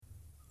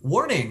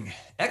Warning,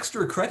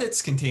 extra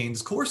credits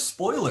contains course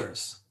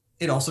spoilers.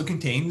 It also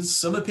contains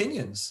some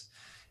opinions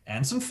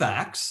and some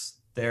facts.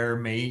 There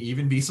may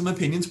even be some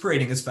opinions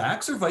parading as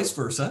facts or vice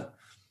versa.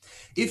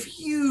 If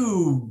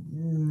you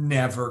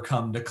never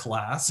come to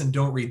class and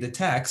don't read the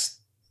text,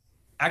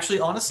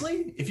 actually,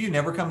 honestly, if you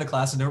never come to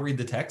class and don't read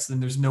the text, then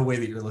there's no way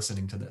that you're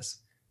listening to this.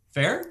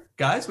 Fair?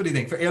 Guys, what do you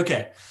think? Fair?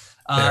 Okay.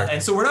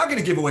 And so we're not going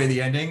to give away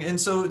the ending.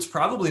 And so it's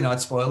probably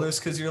not spoilers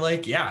because you're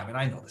like, yeah, I mean,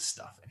 I know this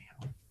stuff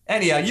anyhow.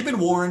 Anyhow, you've been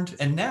warned.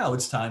 And now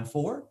it's time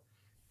for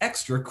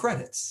extra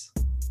credits.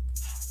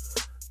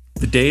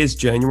 The day is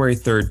January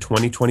 3rd,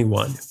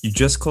 2021. You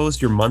just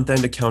closed your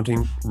month-end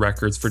accounting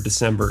records for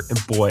December,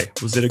 and boy,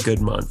 was it a good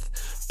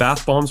month.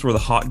 Bath bombs were the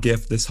hot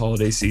gift this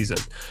holiday season.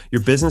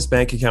 Your business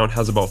bank account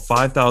has about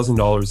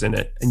 $5,000 in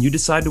it, and you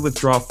decide to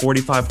withdraw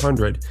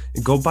 $4,500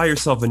 and go buy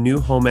yourself a new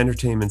home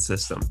entertainment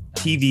system,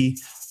 TV,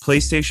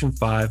 PlayStation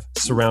 5,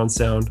 surround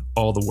sound,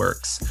 all the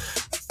works.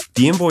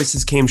 The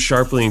invoices came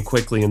sharply and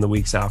quickly in the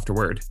weeks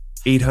afterward.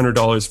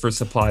 $800 for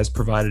supplies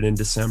provided in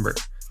December.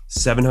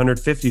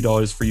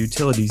 $750 for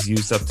utilities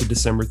used up to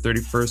December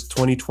 31st,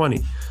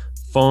 2020.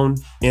 Phone,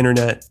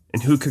 internet,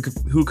 and who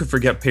could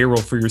forget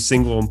payroll for your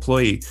single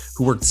employee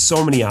who worked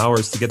so many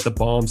hours to get the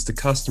bombs to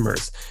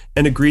customers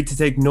and agreed to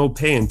take no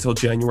pay until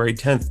January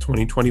 10th,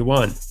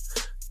 2021.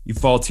 You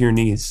fall to your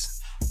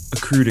knees.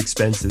 Accrued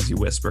expenses, you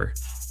whisper.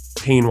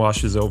 Pain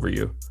washes over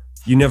you.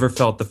 You never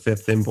felt the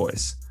fifth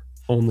invoice,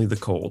 only the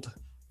cold.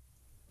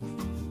 I'm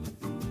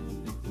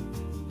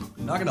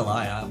not gonna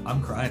lie,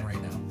 I'm crying right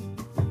now.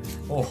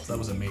 Oh, that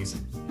was amazing.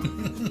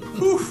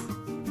 Whew.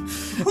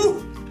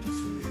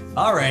 Whew.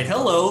 All right,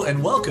 hello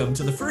and welcome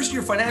to the first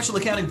year financial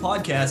accounting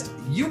podcast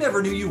you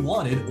never knew you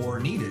wanted or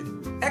needed.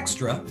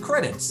 Extra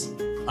credits.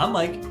 I'm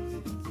Mike.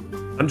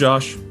 I'm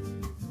Josh.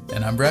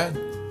 And I'm Brad.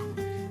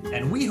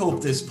 And we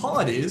hope this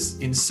pod is,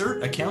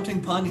 insert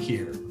accounting pun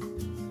here,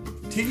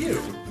 to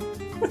you.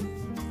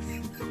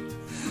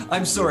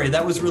 I'm sorry,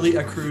 that was really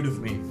accrued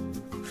of me.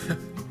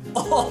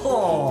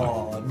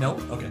 Oh, no?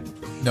 Okay.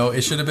 No,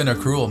 it should have been a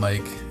cruel,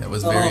 Mike. That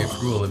was very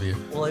cruel of you.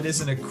 Well, it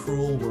isn't a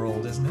cruel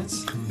world, isn't it?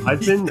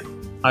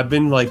 I've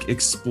been like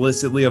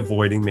explicitly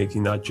avoiding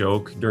making that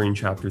joke during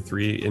chapter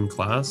 3 in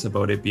class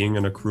about it being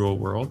in a cruel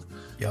world.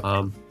 Yep.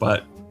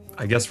 But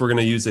I guess we're going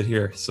to use it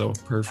here. So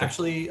perfect.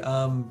 Actually,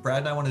 Brad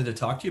and I wanted to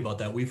talk to you about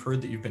that. We've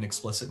heard that you've been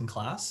explicit in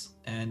class,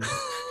 and I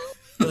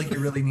feel like you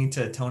really need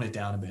to tone it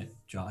down a bit,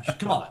 Josh.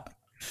 Come on.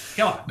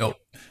 No,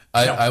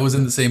 I was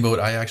in the same boat.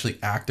 I actually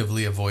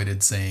actively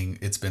avoided saying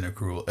it's been a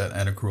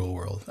cruel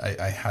world.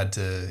 I had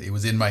to, it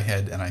was in my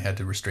head and I had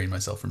to restrain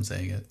myself from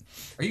saying it.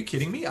 Are you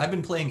kidding me? I've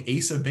been playing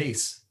Ace of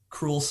Base,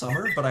 Cruel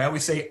Summer, but I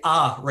always say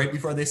right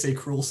before they say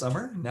Cruel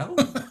Summer. No,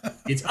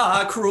 it's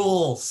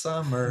Cruel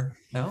Summer.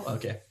 No,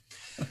 okay.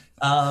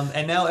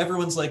 And now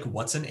everyone's like,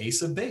 what's an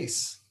Ace of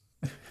Base?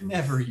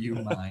 Never you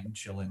mind,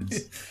 chillins.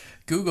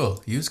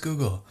 Use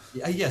Google.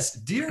 Yes,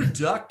 dear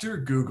Dr.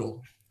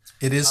 Google.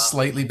 It is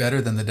slightly better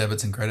than the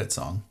debits and credits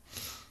song.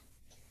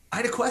 I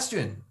had a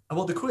question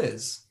about the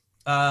quiz.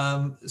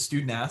 A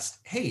student asked,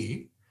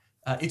 hey,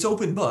 it's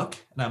open book.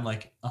 And I'm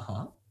like,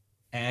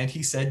 And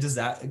he said,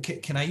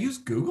 can I use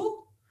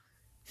Google?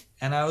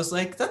 And I was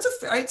like,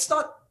 it's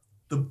not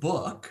the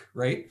book,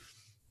 right?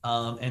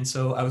 And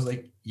so I was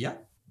like, yeah,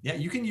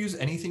 you can use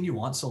anything you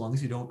want so long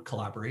as you don't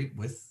collaborate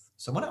with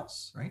someone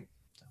else, right?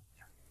 So,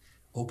 yeah.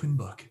 Open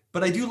book.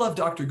 But I do love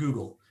Dr.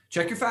 Google.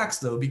 Check your facts,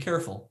 though. Be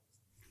careful.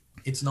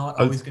 It's not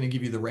always going to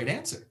give you the right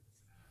answer.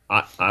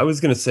 I was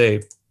going to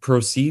say,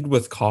 proceed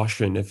with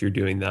caution if you're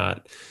doing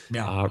that.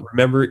 Yeah.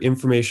 Remember,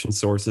 information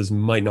sources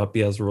might not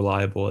be as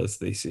reliable as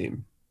they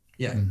seem.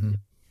 Yeah.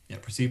 Yeah.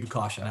 Proceed with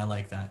caution. I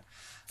like that.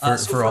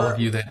 For all of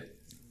you that,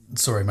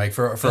 sorry, Mike,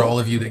 for all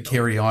of you that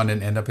carry on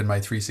and end up in my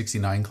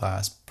 369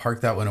 class,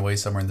 park that one away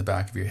somewhere in the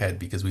back of your head,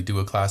 because we do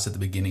a class at the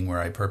beginning where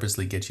I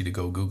purposely get you to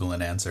go Google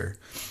an answer,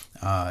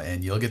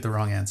 and you'll get the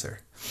wrong answer.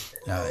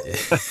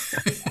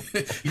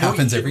 It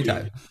happens every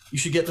time. You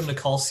should get them to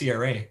call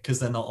CRA, because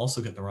then they'll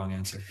also get the wrong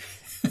answer.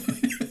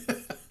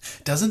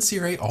 Doesn't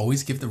CRA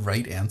always give the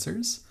right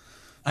answers?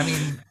 I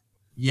mean,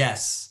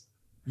 yes.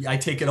 I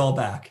take it all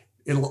back.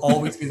 It'll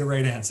always be the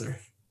right answer.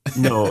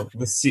 No,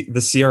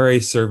 the CRA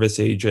service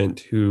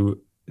agent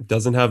who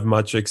doesn't have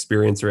much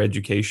experience or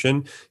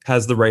education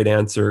has the right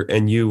answer,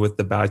 and you with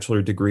the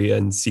bachelor degree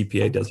and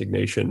CPA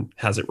designation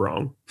has it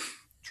wrong.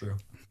 True.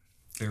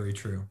 Very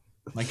true.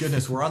 My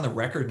goodness, we're on the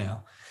record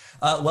now.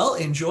 Well,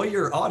 enjoy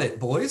your audit,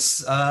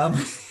 boys. Or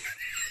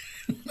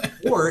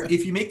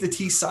if you make the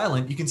T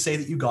silent, you can say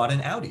that you got an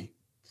Audi.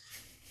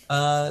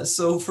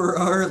 So for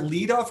our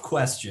leadoff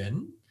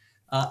question,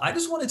 I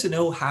just wanted to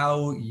know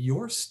how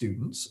your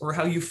students, or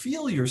how you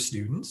feel your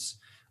students,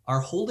 are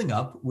holding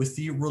up with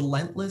the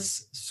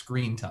relentless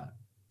screen time.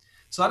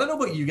 So I don't know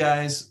about you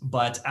guys,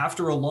 but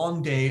after a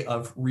long day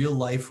of real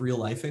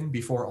lifing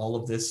before all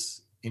of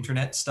this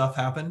internet stuff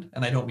happened,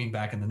 and I don't mean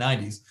back in the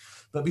 90s,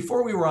 but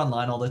before we were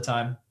online all the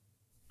time,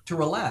 to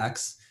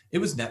relax, it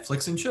was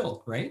Netflix and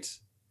chill, right?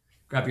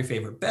 Grab your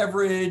favorite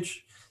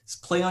beverage,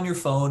 play on your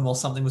phone while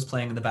something was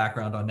playing in the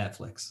background on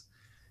Netflix.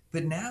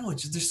 But now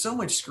it's just, there's so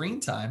much screen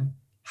time.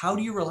 How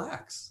do you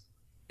relax?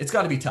 It's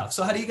got to be tough.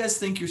 So how do you guys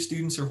think your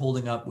students are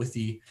holding up with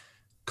the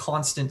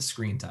constant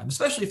screen time,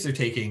 especially if they're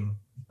taking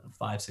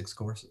 5-6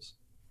 courses?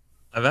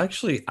 I've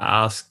actually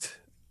asked,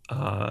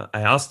 I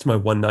asked my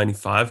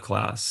 195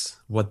 class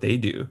what they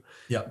do.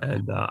 Yeah.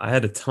 And I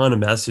had a ton of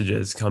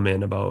messages come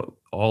in about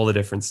all the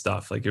different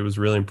stuff. Like, it was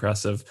really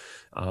impressive.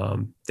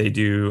 They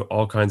do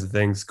all kinds of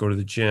things, go to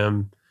the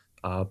gym,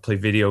 play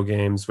video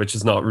games, which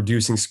is not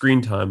reducing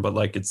screen time, but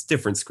like it's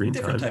different screen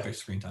Different time. type of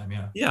screen time.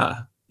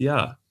 Yeah.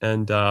 Yeah.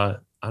 And I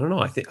don't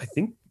know. I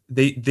think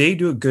they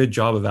do a good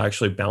job of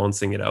actually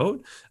balancing it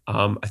out.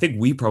 I think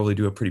we probably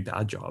do a pretty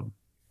bad job.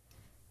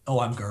 Oh,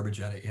 I'm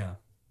garbage at it. Yeah,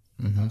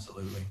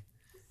 absolutely.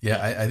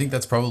 Yeah, I think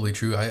that's probably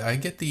true. I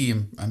get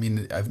I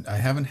mean, I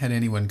haven't had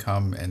anyone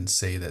come and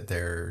say that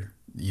they're,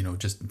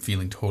 just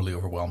feeling totally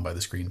overwhelmed by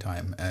the screen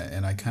time.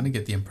 And I kind of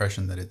get the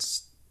impression that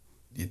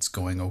it's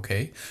going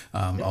okay.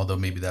 Although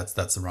maybe that's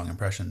the wrong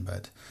impression,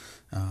 but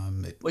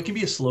It can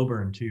be a slow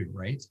burn too,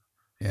 right?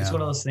 yeah. It's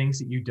one of those things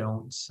that you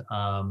don't,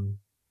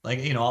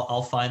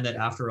 I'll find that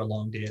after a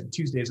long day,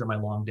 Tuesdays are my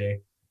long day.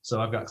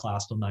 So I've got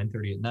class till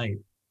 9:30 at night.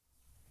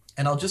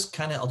 And I'll just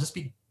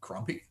be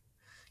grumpy.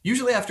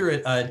 Usually after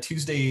a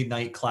Tuesday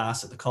night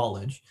class at the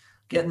college,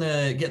 get in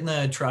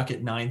the truck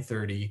at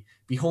 9:30,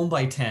 be home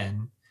by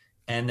 10,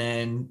 and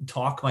then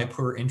talk my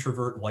poor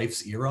introvert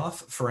wife's ear off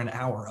for an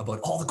hour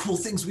about all the cool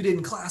things we did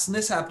in class and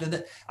this happened and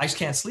that. I just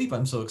can't sleep.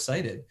 I'm so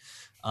excited.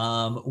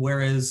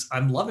 Whereas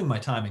I'm loving my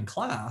time in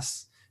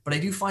class, but I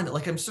do find that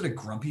like I'm sort of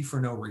grumpy for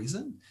no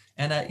reason.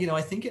 And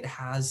I think it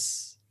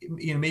has,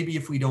 maybe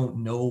if we don't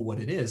know what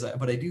it is,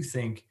 but I do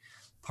think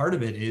part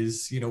of it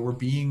is, we're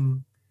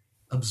being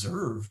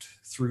observed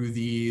through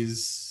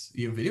these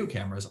video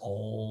cameras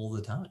all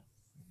the time.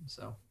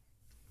 So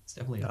it's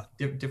definitely a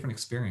different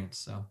experience.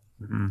 So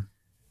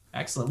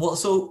excellent. Well,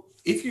 so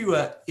if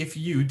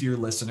you, dear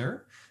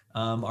listener,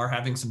 are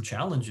having some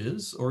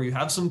challenges or you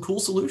have some cool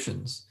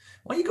solutions,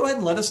 why don't you go ahead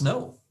and let us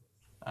know?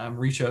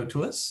 Reach out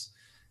to us.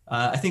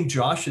 I think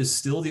Josh is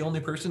still the only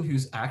person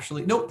who's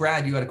actually, no,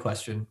 Brad, you had a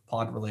question,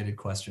 pod related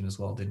question as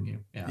well, didn't you?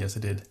 Yeah. Yes, I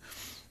did.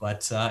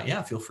 But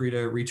feel free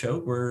to reach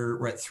out.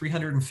 We're at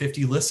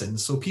 350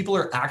 listens. So people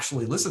are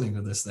actually listening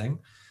to this thing,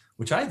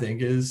 which I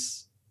think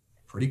is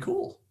pretty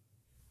cool.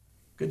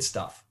 Good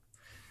stuff.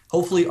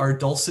 Hopefully our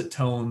dulcet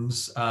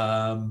tones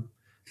are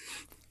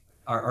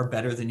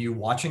better than you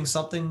watching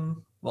something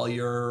while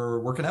you're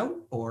working out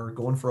or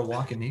going for a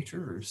walk in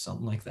nature or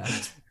something like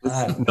that.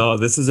 No,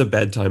 this is a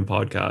bedtime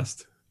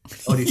podcast.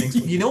 Oh, do you think so?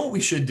 You know what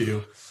we should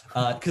do?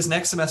 Because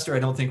next semester, I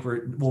don't think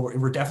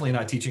we're definitely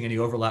not teaching any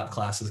overlap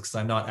classes because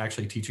I'm not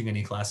actually teaching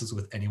any classes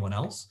with anyone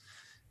else.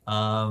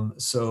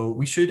 So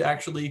we should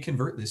actually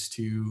convert this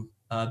to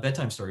a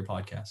bedtime story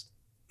podcast.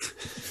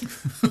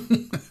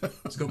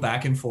 Let's go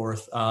back and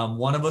forth.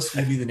 One of us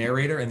will be the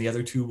narrator and the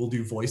other two will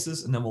do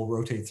voices and then we'll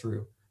rotate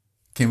through.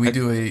 Can we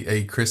do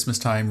a Christmas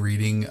time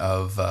reading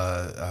of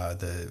now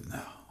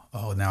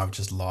I've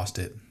just lost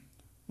it.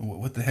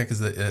 What the heck is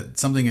it?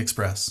 Something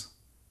Express.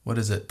 What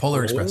is it?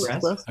 Polar Express.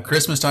 A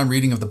Christmas time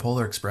reading of the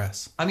Polar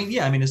Express.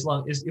 As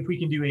long as if we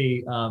can do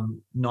a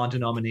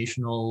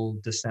non-denominational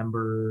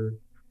December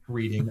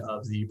reading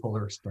of the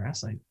Polar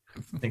Express, I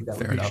think that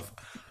would be enough.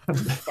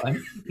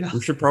 Fun. Yeah.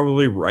 We should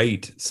probably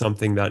write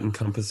something that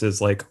encompasses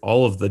like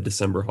all of the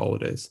December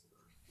holidays.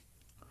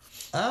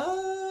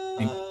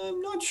 I'm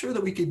not sure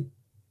that we could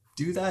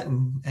do that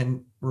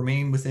and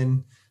remain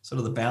within sort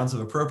of the bounds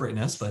of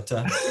appropriateness, but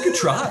we could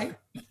try.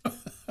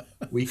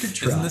 We could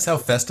try. Isn't this how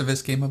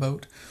Festivus came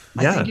about?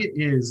 I think it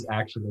is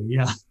actually,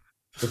 yeah.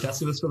 The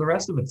Festivus for the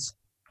rest of us.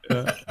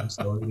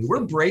 Absolutely.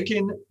 We're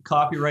breaking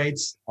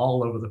copyrights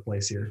all over the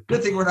place here.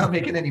 Good thing we're not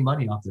making any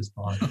money off this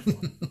pod.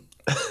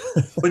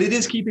 But it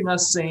is keeping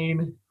us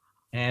sane,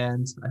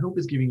 and I hope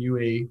is giving you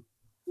a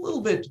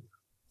little bit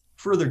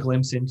further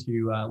glimpse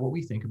into what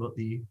we think about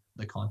the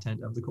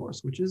content of the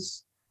course, which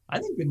is, I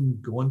think, been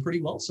going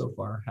pretty well so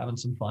far, having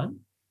some fun.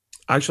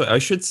 Actually, I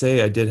should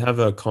say I did have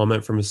a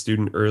comment from a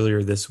student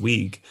earlier this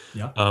week.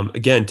 Yeah.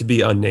 Again, to be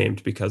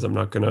unnamed because I'm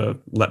not going to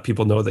let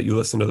people know that you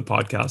listen to the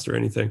podcast or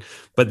anything.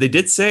 But they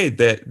did say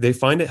that they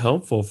find it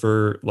helpful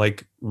for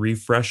like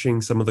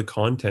refreshing some of the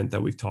content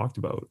that we've talked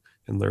about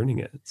and learning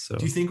it. So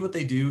do you think what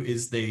they do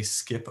is they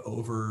skip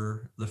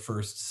over the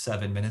first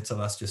 7 minutes of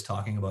us just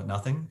talking about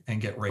nothing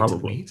and get right to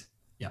the meat?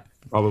 Yeah.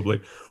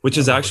 Probably. Which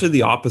is actually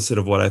the opposite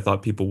of what I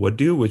thought people would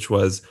do, which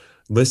was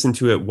listen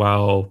to it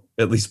while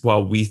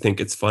we think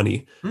it's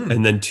funny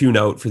and then tune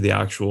out for the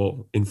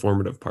actual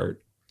informative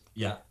part.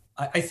 Yeah.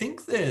 I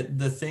think that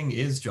the thing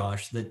is,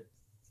 Josh, that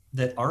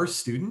our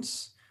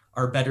students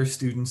are better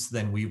students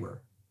than we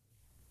were.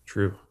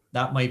 True.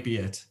 That might be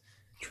it.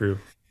 True.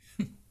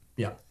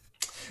 Yeah.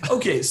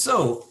 Okay,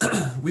 so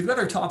we've got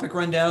our topic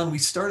rundown. We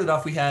started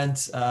off, we had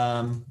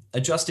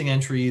adjusting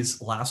entries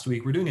last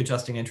week. We're doing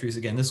adjusting entries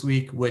again this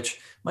week,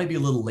 which might be a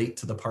little late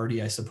to the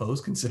party, I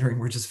suppose, considering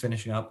we're just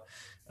finishing up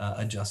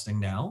adjusting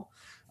now.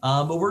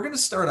 But we're going to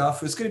start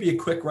off. It's going to be a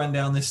quick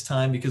rundown this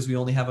time because we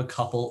only have a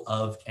couple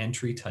of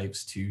entry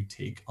types to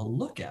take a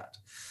look at.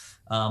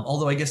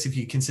 Although I guess if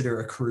you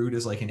consider accrued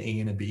as like an A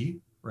and a B,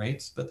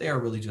 right? But they are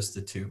really just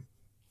the two.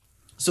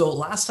 So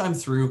last time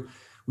through,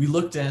 we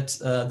looked at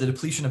the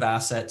depletion of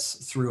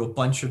assets through a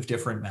bunch of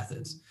different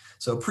methods.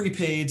 So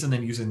prepaids and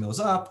then using those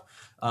up,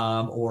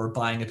 or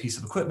buying a piece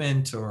of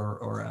equipment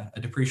or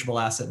a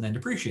depreciable asset and then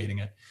depreciating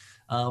it.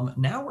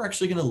 Now we're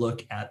actually going to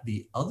look at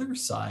the other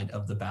side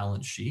of the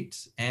balance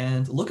sheet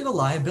and look at a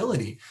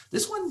liability.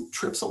 This one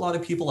trips a lot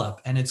of people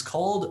up, and it's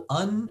called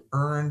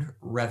unearned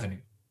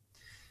revenue.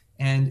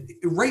 And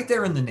right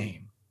there in the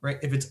name, right?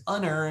 If it's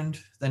unearned,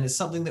 then it's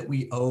something that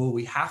we owe.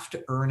 We have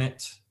to earn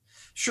it.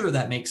 Sure,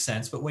 that makes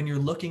sense. But when you're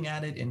looking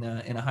at it in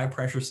a high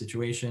pressure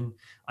situation,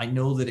 I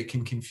know that it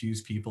can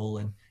confuse people,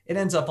 and it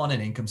ends up on an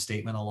income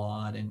statement a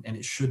lot, and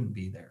it shouldn't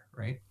be there,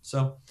 right?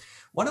 So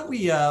why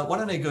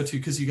don't I go to,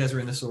 because you guys are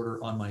in this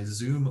order on my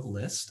Zoom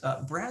list.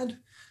 Brad,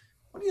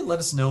 why don't you let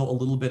us know a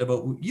little bit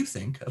about what you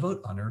think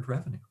about unearned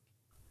revenue?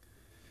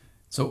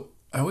 So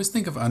I always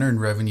think of unearned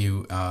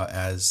revenue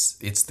as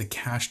it's the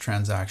cash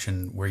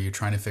transaction where you're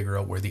trying to figure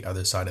out where the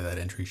other side of that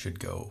entry should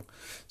go.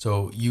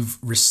 So you've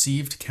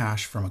received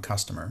cash from a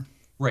customer.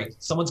 Right.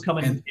 Someone's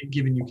coming and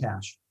giving you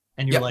cash,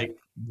 and you're like,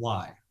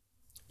 why?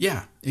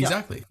 Yeah,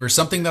 exactly. Yeah. Or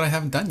something that I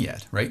haven't done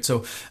yet, right?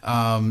 So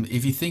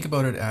if you think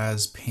about it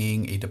as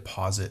paying a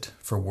deposit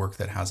for work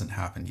that hasn't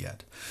happened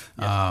yet,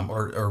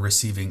 or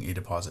receiving a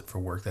deposit for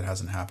work that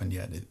hasn't happened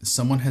yet,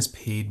 someone has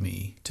paid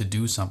me to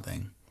do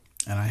something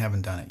and I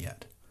haven't done it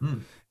yet.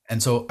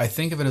 And so I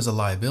think of it as a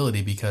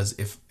liability, because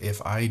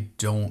if I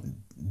don't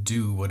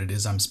do what it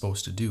is I'm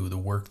supposed to do, the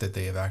work that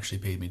they have actually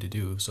paid me to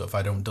do, so if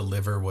I don't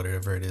deliver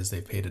whatever it is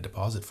they've paid a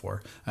deposit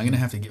for, I'm going to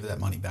have to give that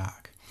money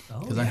back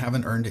because I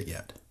haven't earned it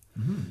yet.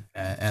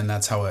 And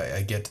that's how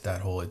I get to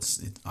that whole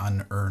it's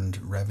unearned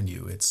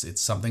revenue.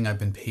 It's something I've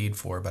been paid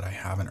for, but I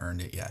haven't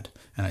earned it yet,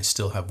 and I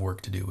still have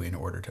work to do in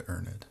order to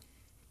earn it.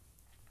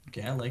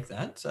 Okay, I like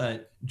that.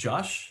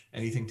 Josh,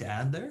 anything to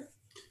add there?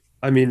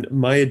 I mean,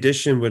 my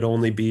addition would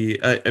only be,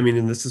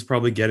 and this is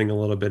probably getting a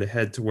little bit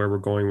ahead to where we're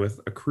going with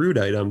accrued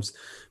items,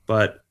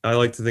 but I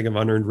like to think of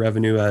unearned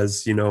revenue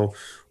as,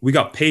 we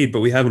got paid, but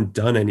we haven't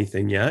done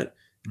anything yet.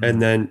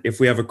 And then if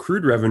we have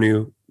accrued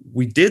revenue,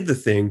 we did the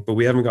thing, but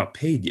we haven't got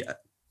paid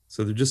yet.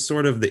 So they're just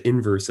sort of the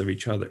inverse of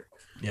each other.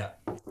 Yeah.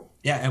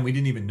 Yeah. And we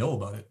didn't even know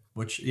about it,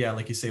 which,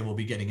 like you say, we'll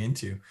be getting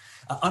into.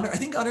 I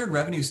think unearned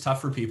revenue is tough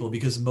for people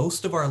because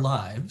most of our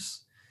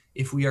lives,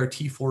 if we are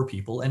T4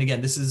 people, and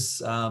again, this is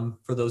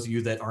for those of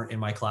you that aren't in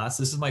my class,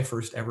 this is my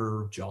first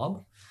ever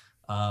job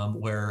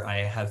where I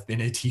have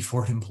been a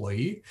T4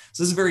 employee.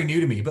 So this is very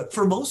new to me. But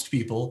for most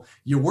people,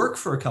 you work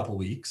for a couple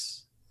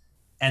weeks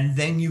and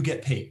then you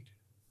get paid,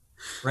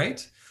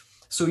 right?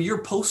 So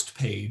you're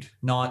post-paid,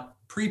 not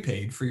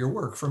prepaid for your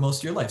work for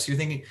most of your life. So you're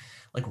thinking,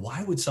 like,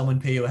 why would someone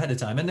pay you ahead of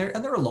time? And there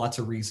are lots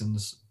of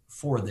reasons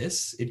for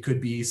this. It could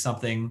be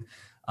something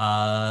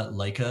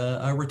like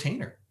a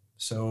retainer.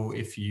 So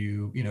if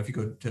you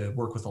go to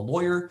work with a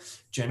lawyer,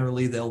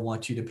 generally they'll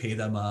want you to pay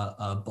them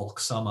a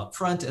bulk sum up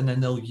front, and then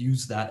they'll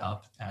use that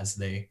up as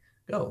they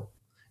go.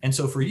 And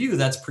so for you,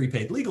 that's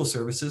prepaid legal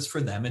services.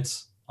 For them,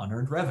 it's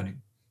unearned revenue.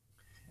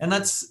 And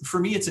that's, for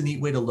me, it's a neat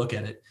way to look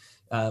at it.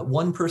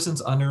 One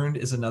person's unearned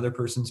is another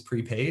person's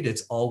prepaid.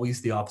 It's always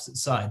the opposite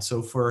side.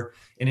 So for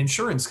an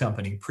insurance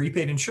company,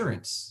 prepaid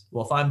insurance,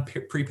 well, if I'm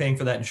prepaying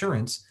for that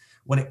insurance,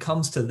 when it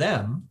comes to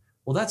them,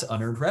 well, that's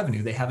unearned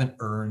revenue. They haven't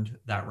earned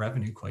that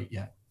revenue quite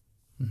yet.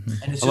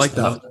 And it's just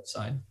the flip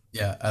side.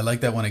 Yeah, I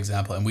like that one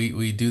example. And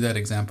we do that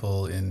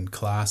example in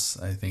class,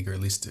 I think, or at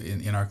least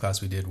in our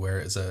class we did, where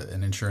it's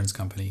an insurance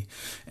company.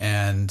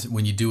 And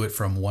when you do it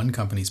from one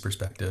company's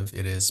perspective,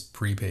 it is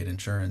prepaid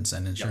insurance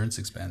and insurance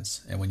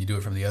expense. And when you do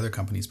it from the other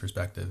company's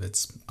perspective,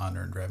 it's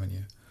unearned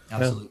revenue.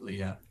 Absolutely,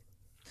 yeah.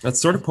 That's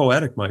sort of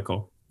poetic,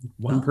 Michael.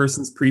 One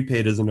person's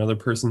prepaid is another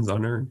person's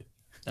unearned.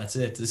 That's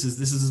it. This is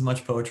as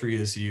much poetry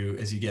as you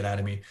get out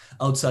of me.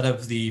 Outside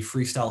of the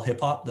freestyle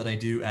hip hop that I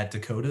do at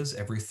Dakota's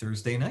every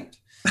Thursday night.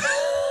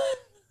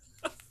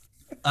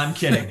 I'm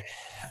kidding.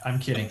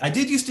 I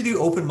did used to do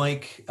open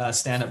mic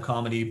stand-up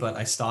comedy, but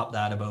I stopped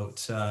that about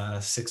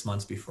 6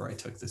 months before I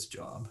took this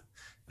job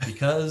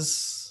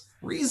because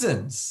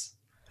reasons.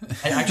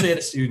 I actually had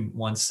a student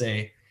once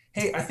say,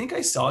 "Hey, I think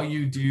I saw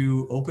you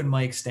do open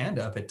mic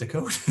stand-up at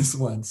Dakota's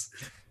once."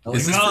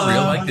 Is this for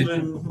real,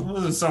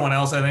 Mike? Someone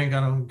else, I think.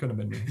 Could have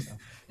been me. So.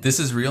 This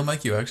is real,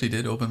 Mike? You actually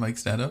did open mic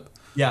stand-up?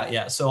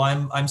 Yeah. So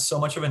I'm so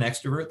much of an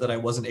extrovert that I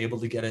wasn't able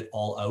to get it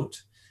all out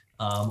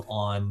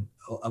on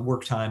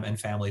work time and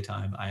family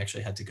time. I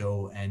actually had to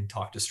go and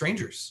talk to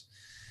strangers.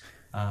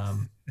 I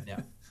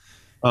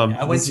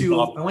went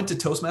to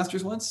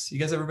Toastmasters once. You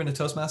guys ever been to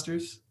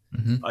Toastmasters?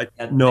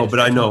 Mm-hmm. No,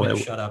 but I know it.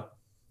 Shut up.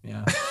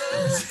 Yeah.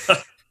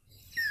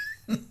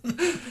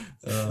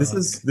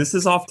 This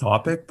is off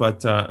topic,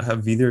 but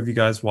have either of you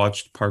guys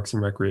watched Parks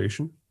and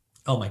Recreation?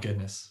 Oh my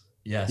goodness.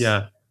 Yes.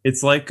 Yeah.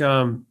 It's like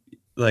Ron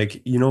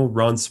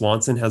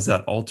Swanson has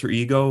that alter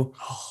ego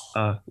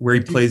where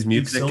he plays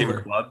music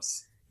in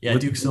clubs. Yeah,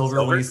 Duke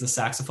Silver when he's the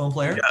saxophone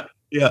player.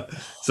 Yeah.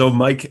 So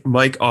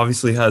Mike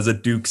obviously has a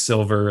Duke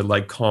Silver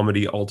like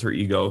comedy alter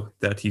ego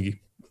that he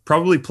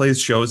Probably plays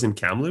shows in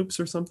Kamloops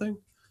or something.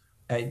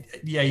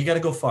 Yeah, you got to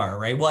go far,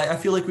 right? Well, I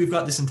feel like we've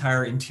got this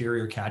entire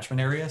interior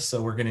catchment area,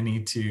 so we're going to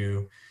need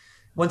to,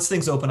 once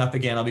things open up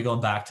again, I'll be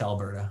going back to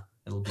Alberta.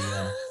 It'll be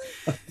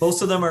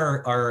most of them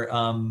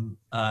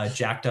are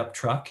jacked up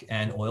truck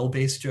and oil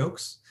based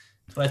jokes,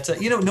 but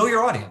know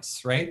your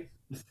audience, right?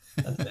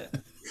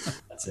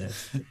 That's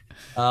it.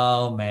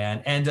 Oh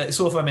man. And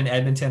so if I'm in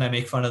Edmonton, I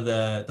make fun of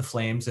the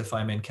Flames. If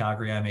I'm in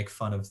Calgary, I make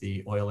fun of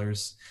the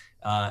Oilers.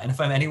 And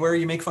if I'm anywhere,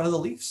 you make fun of the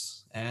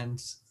Leafs,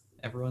 and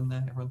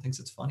everyone thinks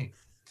it's funny.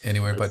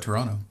 Anywhere but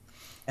Toronto.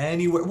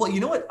 Anywhere. Well, you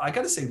know what? I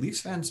got to say, Leafs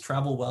fans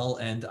travel well,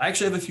 and I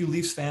actually have a few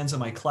Leafs fans in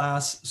my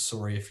class.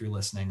 Sorry if you're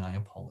listening. I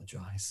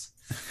apologize.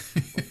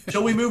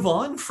 Shall we move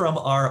on from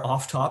our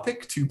off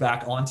topic to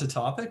back onto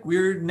topic?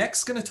 We're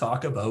next going to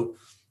talk about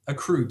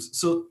accrueds.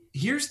 So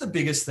here's the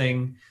biggest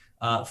thing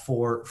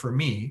for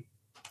me.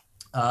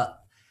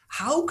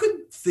 How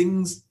could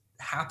things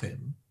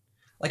happen?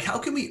 Like, how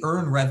can we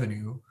earn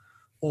revenue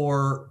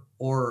or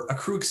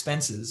accrue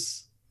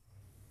expenses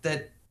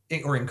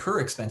or incur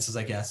expenses,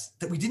 I guess,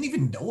 that we didn't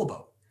even know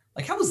about?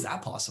 Like, how is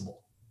that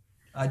possible?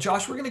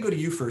 Josh, we're going to go to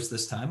you first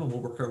this time, and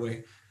we'll work our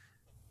way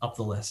up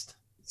the list.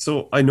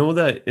 So I know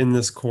that in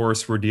this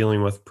course, we're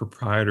dealing with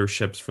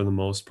proprietorships for the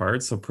most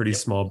part, so pretty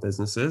small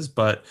businesses,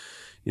 but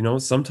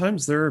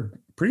sometimes there are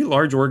pretty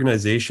large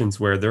organizations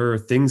where there are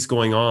things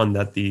going on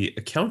that the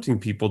accounting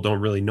people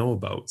don't really know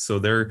about. So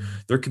there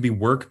could be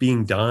work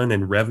being done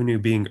and revenue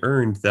being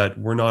earned that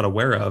we're not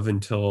aware of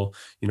until,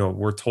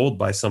 we're told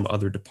by some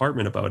other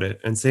department about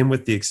it. And same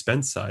with the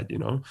expense side,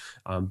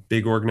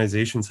 big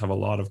organizations have a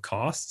lot of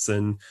costs,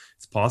 and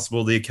it's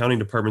possible the accounting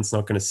department's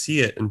not going to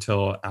see it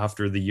until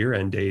after the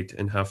year-end date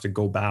and have to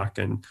go back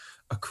and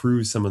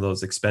accrue some of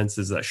those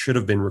expenses that should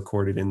have been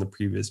recorded in the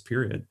previous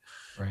period.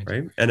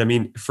 Right. And I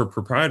mean, for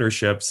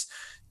proprietorships,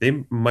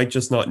 they might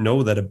just not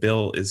know that a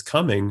bill is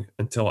coming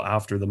until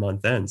after the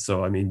month end.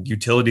 So, I mean,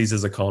 utilities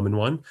is a common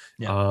one.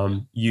 Yeah.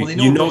 They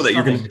know that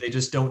you're going to, they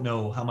just don't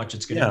know how much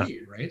it's going to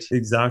be, right?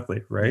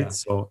 Exactly. Right. Yeah.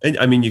 So, and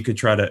I mean, you could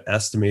try to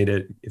estimate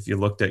it if you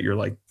looked at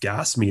your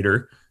gas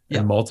meter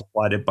and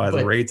multiplied it by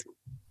the rate.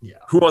 Yeah.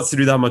 Who wants to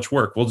do that much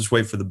work? We'll just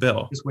wait for the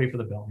bill. Just wait for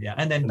the bill. Yeah.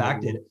 And then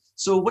backdate it.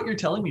 So what you're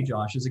telling me,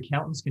 Josh, is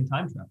accountants can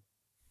time travel.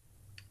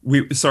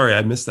 Sorry,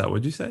 I missed that.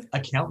 What'd you say?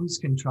 Accountants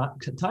can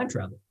time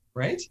travel,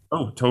 right?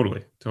 Oh,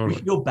 totally. We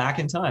can go back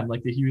in time,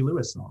 like the Huey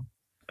Lewis song.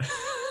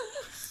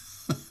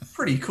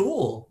 Pretty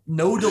cool.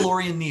 No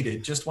DeLorean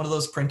needed. Just one of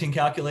those printing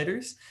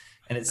calculators,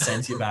 and it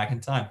sends you back in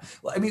time.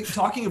 Well, I mean,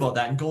 talking about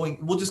that and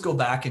we'll just go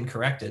back and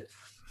correct it.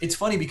 It's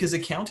funny because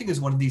accounting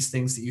is one of these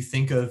things that you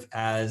think of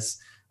as,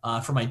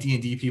 for my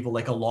D&D people,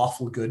 like a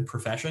lawful good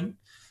profession.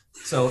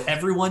 So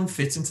everyone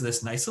fits into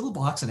this nice little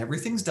box and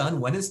everything's done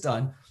when it's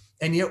done.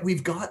 And yet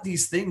we've got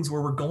these things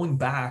where we're going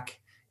back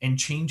and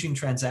changing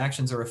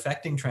transactions or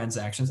affecting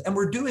transactions, and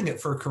we're doing it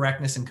for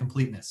correctness and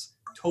completeness.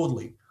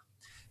 Totally.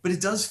 But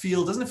doesn't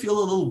it feel a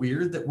little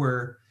weird that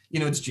we're,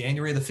 it's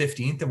January the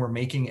 15th and we're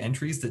making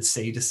entries that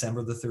say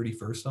December the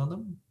 31st on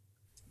them?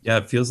 Yeah,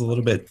 it feels a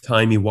little bit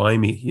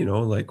timey-wimey,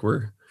 like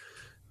we're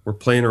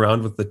playing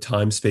around with the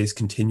time-space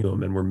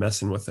continuum and we're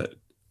messing with it.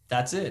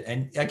 That's it.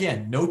 And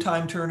again, no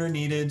time turner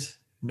needed,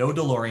 no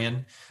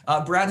DeLorean.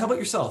 Brad, how about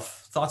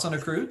yourself? Thoughts on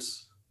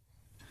accrueds?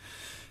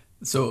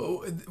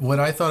 So what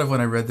I thought of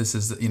when I read this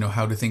is,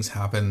 how do things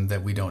happen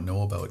that we don't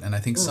know about? And I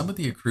think some of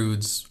the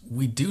accrueds,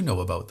 we do know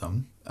about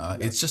them.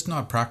 It's just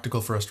not practical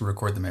for us to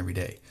record them every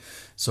day.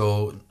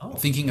 So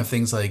thinking of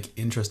things like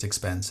interest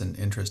expense and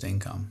interest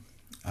income,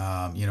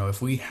 if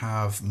we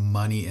have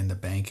money in the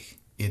bank,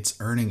 it's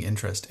earning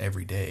interest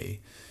every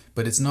day,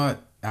 but it's not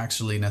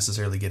actually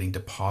necessarily getting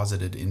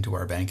deposited into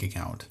our bank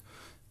account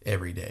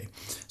every day.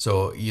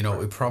 So,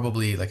 it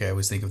probably, like I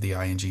always think of the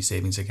ING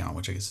savings account,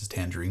 which I guess is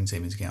Tangerine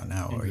savings account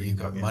now, or you've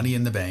got money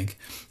in the bank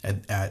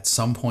at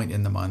some point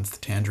in the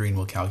month, Tangerine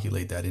will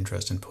calculate that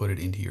interest and put it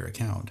into your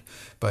account,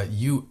 but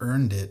you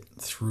earned it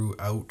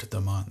throughout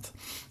the month.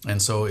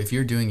 And so if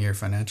you're doing your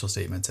financial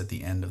statements at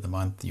the end of the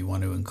month, you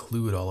want to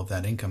include all of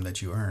that income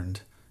that you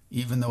earned,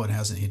 even though it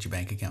hasn't hit your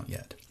bank account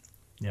yet.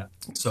 Yeah.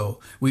 So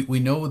we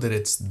know that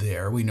it's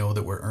there. We know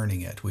that we're earning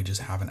it. We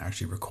just haven't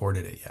actually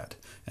recorded it yet.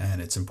 And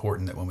it's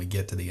important that when we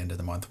get to the end of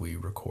the month, we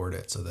record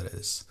it so that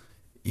it's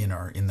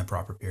in the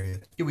proper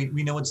period. Yeah,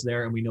 we know it's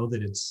there, and we know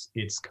that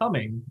it's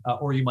coming,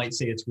 or you might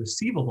say it's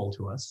receivable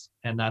to us.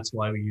 And that's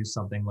why we use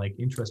something like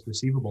interest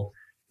receivable.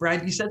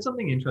 Brad, you said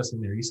something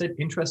interesting there. You said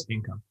interest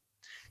income.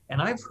 And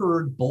I've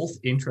heard both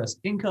interest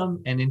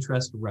income and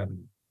interest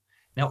revenue.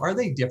 Now, are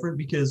they different?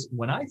 Because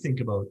when I think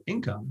about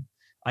income,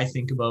 I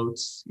think about,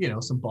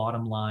 some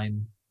bottom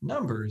line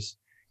numbers.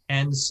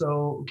 And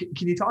so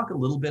can you talk a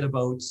little bit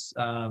about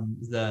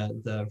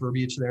the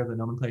verbiage there, the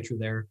nomenclature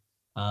there?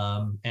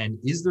 And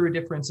is there a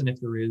difference? And if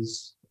there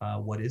is,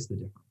 what is the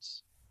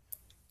difference?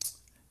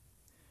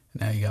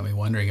 Now you got me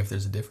wondering if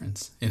there's a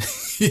difference.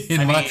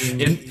 In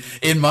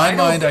my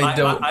mind, I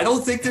don't. I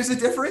don't think there's a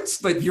difference,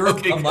 but you're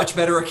a much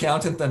better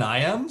accountant than I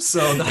am.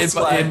 So that's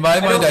why. In my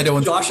mind, I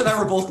don't. Josh and I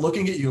were both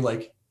looking at you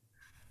like,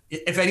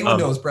 if anyone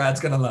knows, Brad's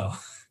going to know.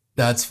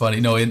 That's funny.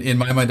 No, in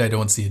my mind, I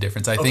don't see a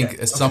difference. I think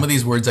Okay. some of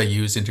these words I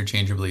use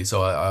interchangeably.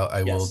 So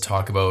I will Yes.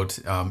 talk about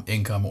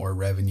income or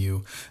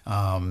revenue.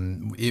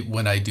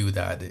 When I do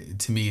that,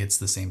 to me, it's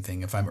the same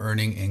thing. If I'm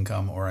earning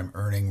income or I'm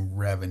earning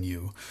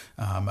revenue,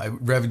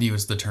 revenue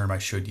is the term I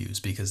should use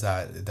because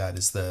that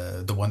is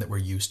the one that we're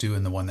used to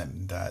and the one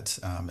that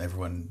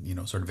everyone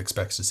sort of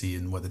expects to see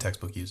and what the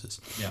textbook uses.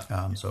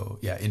 Yeah. So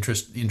yeah,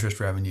 interest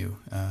revenue.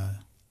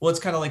 Well, it's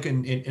kind of like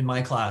in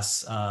my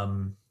class,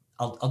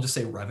 I'll just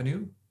say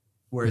revenue,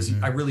 whereas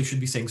I really should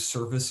be saying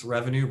service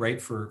revenue,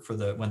 right? For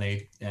the when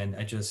they and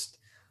I just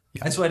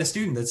Yeah. I so I had a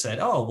student that said,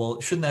 "Oh,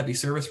 well, shouldn't that be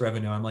service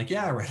revenue?" I'm like,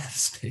 "Yeah, right out of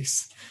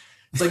space."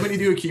 It's like when you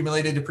do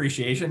accumulated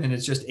depreciation and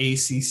it's just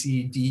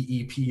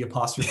ACCDEP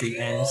apostrophe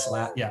N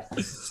slash yeah,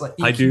 it's like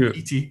I do.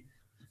 EQET.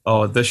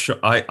 Oh,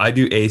 I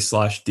do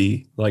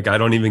A/D. Like I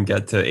don't even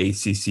get to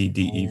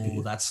ACCDEP.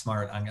 Oh, that's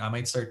smart. I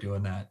might start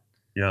doing that.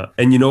 Yeah.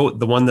 And you know,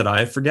 the one that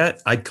I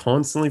forget, I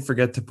constantly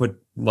forget to put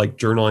like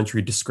journal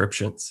entry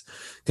descriptions.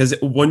 Because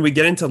when we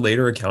get into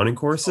later accounting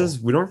courses,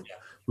 we don't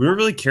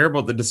really care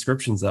about the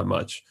descriptions that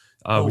much.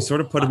 We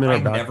sort of put them in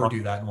our back never pocket.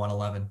 do that in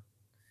 111.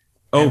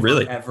 Oh, Ever,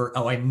 really? Ever.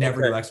 Oh, I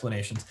never do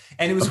explanations.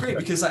 And it was great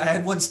because I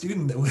had one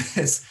student that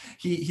was,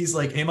 he's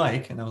like, "Hey,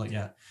 Mike." And I'm like,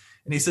 "Yeah."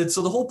 And he said,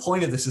 "So the whole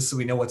point of this is so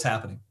we know what's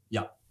happening."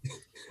 Yeah.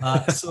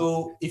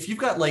 So if you've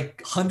got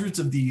like hundreds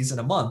of these in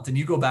a month and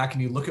you go back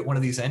and you look at one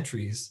of these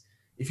entries,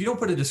 if you don't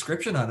put a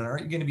description on it,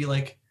 aren't you going to be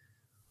like,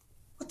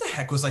 "What the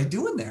heck was I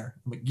doing there?"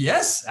 I'm like,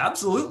 "Yes,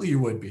 absolutely you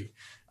would be."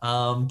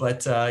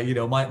 But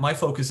my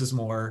focus is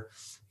more,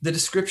 the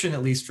description,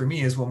 at least for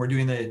me, is when we're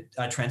doing the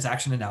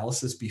transaction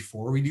analysis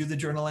before we do the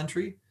journal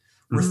entry,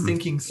 we're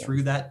thinking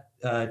through that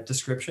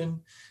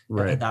description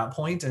at that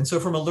point. And so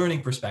from a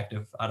learning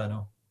perspective, I don't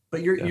know,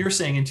 but you're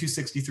saying in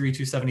 263,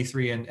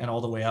 273 and all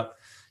the way up,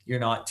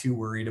 you're not too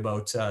worried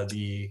about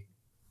the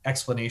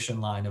explanation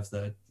line of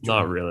the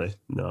journal. Not really.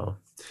 No.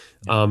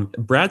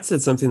 Brad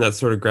said something that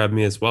sort of grabbed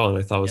me as well. And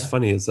I thought was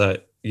funny is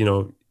that,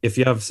 if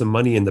you have some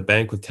money in the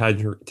bank with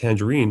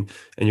Tangerine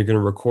and you're going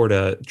to record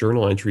a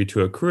journal entry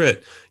to accrue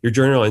it, your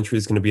journal entry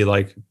is going to be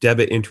like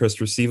debit interest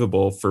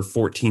receivable for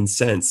 14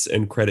 cents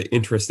and credit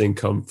interest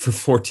income for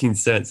 14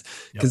 cents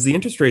because the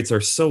interest rates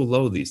are so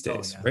low these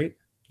days, right?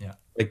 Yeah.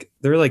 Like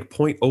they're like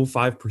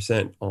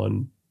 0.05%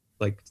 on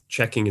like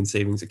checking and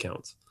savings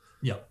accounts.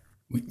 Yeah.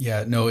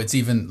 Yeah, no, it's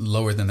even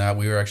lower than that.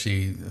 We were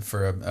actually,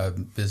 for a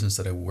business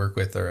that I work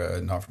with or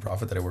a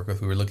not-for-profit that I work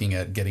with, we were looking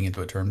at getting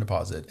into a term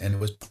deposit and it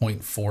was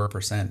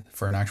 0.4%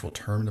 for an actual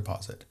term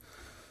deposit.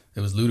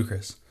 It was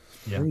ludicrous.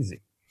 Yeah. Crazy.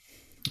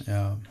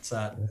 Yeah.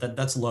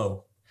 That's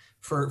low.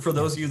 For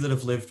those of you that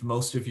have lived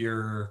most of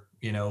your,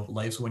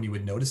 lives when you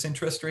would notice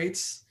interest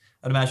rates,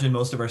 I'd imagine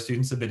most of our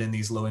students have been in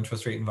these low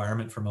interest rate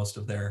environment for most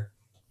of their,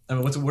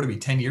 what are we,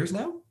 10 years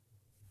now?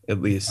 At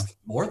least.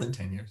 More than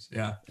 10 years.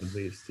 Yeah. At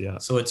least. Yeah.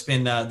 So it's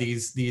been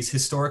these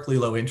historically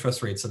low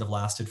interest rates that have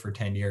lasted for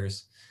 10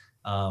 years.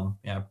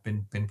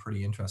 Been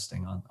pretty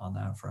interesting on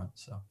that front.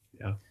 So,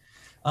 yeah.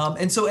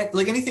 And so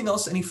like anything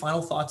else, any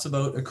final thoughts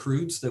about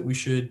accrueds that we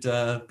should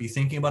be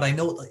thinking about? I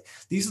know like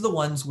these are the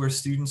ones where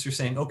students are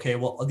saying, okay,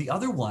 well, the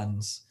other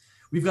ones,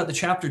 we've got the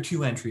chapter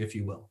 2 entry, if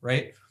you will,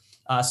 right?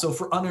 So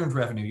for unearned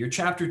revenue, your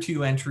chapter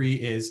 2 entry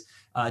is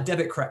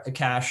debit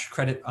cash,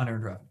 credit,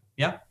 unearned revenue.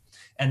 Yeah.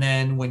 And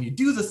then when you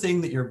do the thing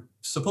that you're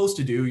supposed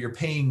to do, you're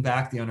paying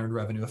back the unearned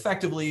revenue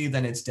effectively,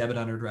 then it's debit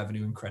unearned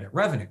revenue and credit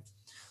revenue.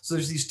 So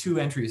there's these two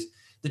entries.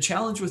 The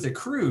challenge with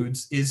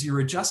accrueds is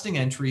your adjusting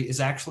entry is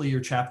actually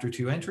your chapter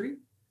 2 entry.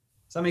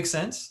 Does that make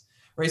sense?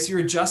 Right? So your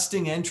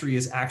adjusting entry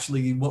is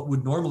actually what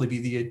would normally be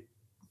the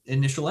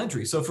initial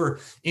entry. So for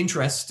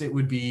interest, it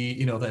would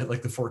be,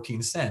 like the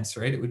 14 cents,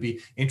 right? It would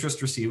be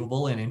interest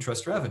receivable and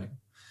interest revenue.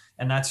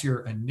 And that's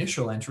your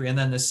initial entry. And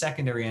then the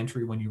secondary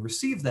entry when you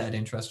receive that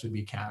interest would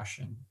be cash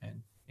and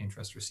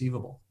interest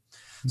receivable.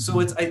 Mm-hmm.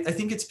 So I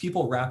think it's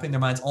people wrapping their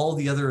minds. All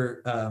the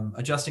other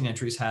adjusting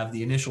entries have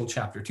the initial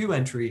chapter 2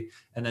 entry,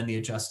 and then the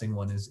adjusting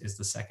one is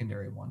the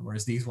secondary one,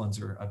 whereas these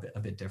ones are a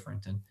bit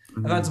different. And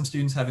I've had some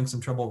students having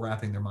some trouble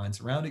wrapping their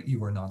minds around it.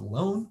 You are not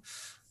alone.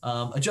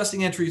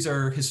 Adjusting entries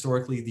are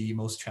historically the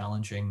most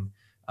challenging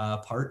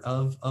part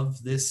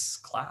of this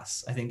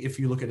class, I think, if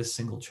you look at a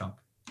single chunk.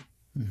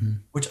 Mm-hmm.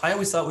 Which I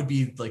always thought would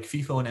be like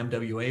FIFO and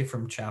MWA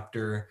from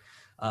chapter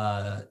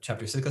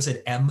 6. I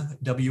said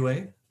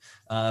MWA,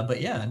 but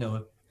yeah,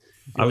 no.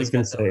 I was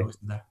going to say,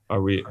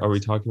 are we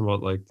talking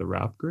about like the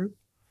rap group?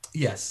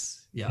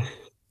 Yes. Yeah.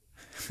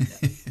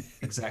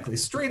 Exactly.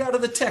 Straight out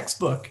of the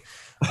textbook.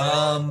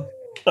 Final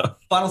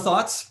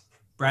thoughts,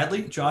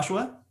 Bradley,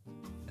 Joshua?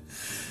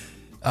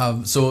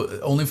 So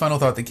only final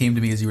thought that came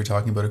to me as you were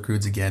talking about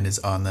accrueds again is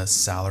on the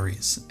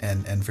salaries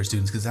and for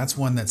students, because that's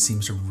one that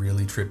seems to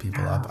really trip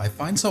people up. I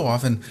find so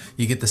often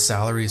you get the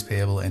salaries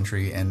payable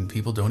entry and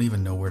people don't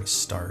even know where to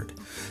start.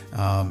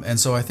 And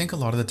so I think a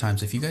lot of the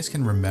times, if you guys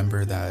can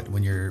remember that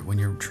when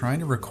you're trying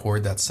to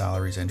record that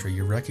salaries entry,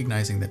 you're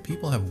recognizing that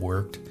people have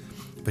worked,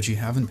 but you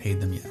haven't paid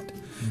them yet.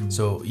 Mm-hmm.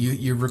 So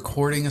you're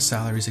recording a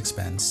salaries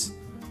expense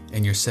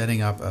and you're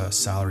setting up a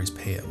salaries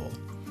payable.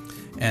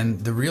 And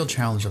the real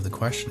challenge of the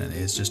question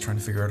is just trying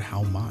to figure out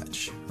how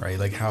much, right?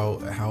 Like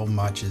how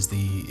much is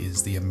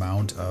the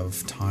amount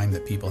of time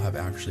that people have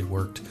actually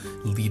worked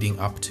leading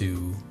up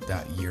to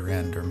that year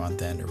end or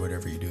month end or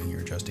whatever you're doing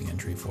your adjusting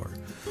entry for.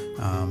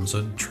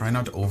 So try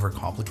not to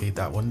overcomplicate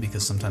that one,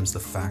 because sometimes the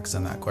facts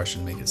in that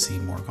question make it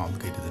seem more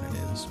complicated than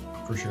it is.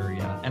 For sure,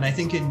 yeah. And I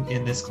think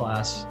in this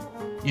class,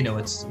 you know,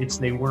 it's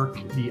they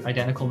work the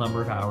identical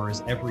number of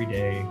hours every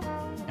day.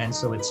 And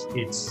so it's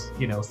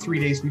 3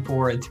 days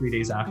before and 3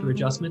 days after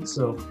adjustment.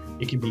 So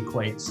it can be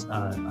quite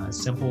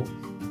simple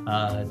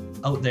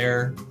out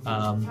there,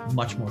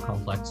 much more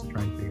complex to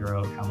try and figure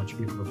out how much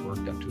people have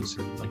worked up to a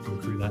certain, like to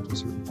accrue that to a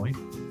certain point.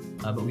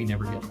 But we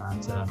never get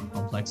that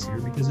complex here,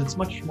 because it's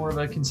much more of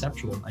a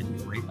conceptual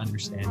idea, right?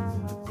 Understanding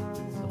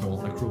the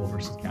whole accrual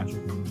versus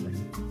catch-up thing.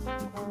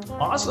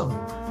 Awesome.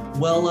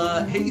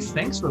 Well, hey,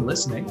 thanks for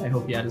listening. I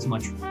hope you had as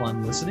much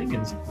fun listening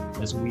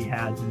as we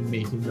had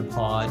making the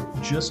pod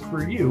just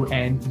for you.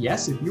 And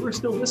yes, if you are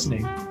still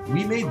listening,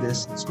 we made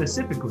this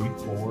specifically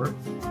for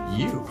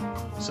you.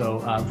 So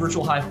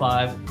virtual high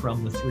five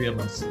from the three of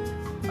us.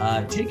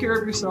 Take care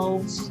of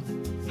yourselves.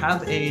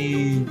 Have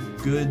a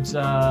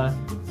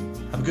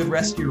good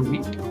rest of your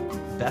week.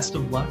 Best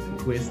of luck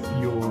with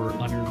your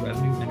unearned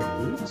revenue and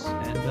accruals.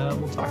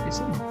 And we'll talk to you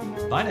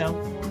soon. Bye now.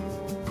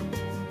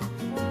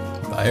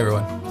 Bye,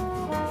 everyone.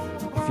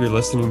 If you're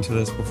listening to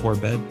this before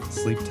bed,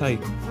 sleep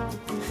tight.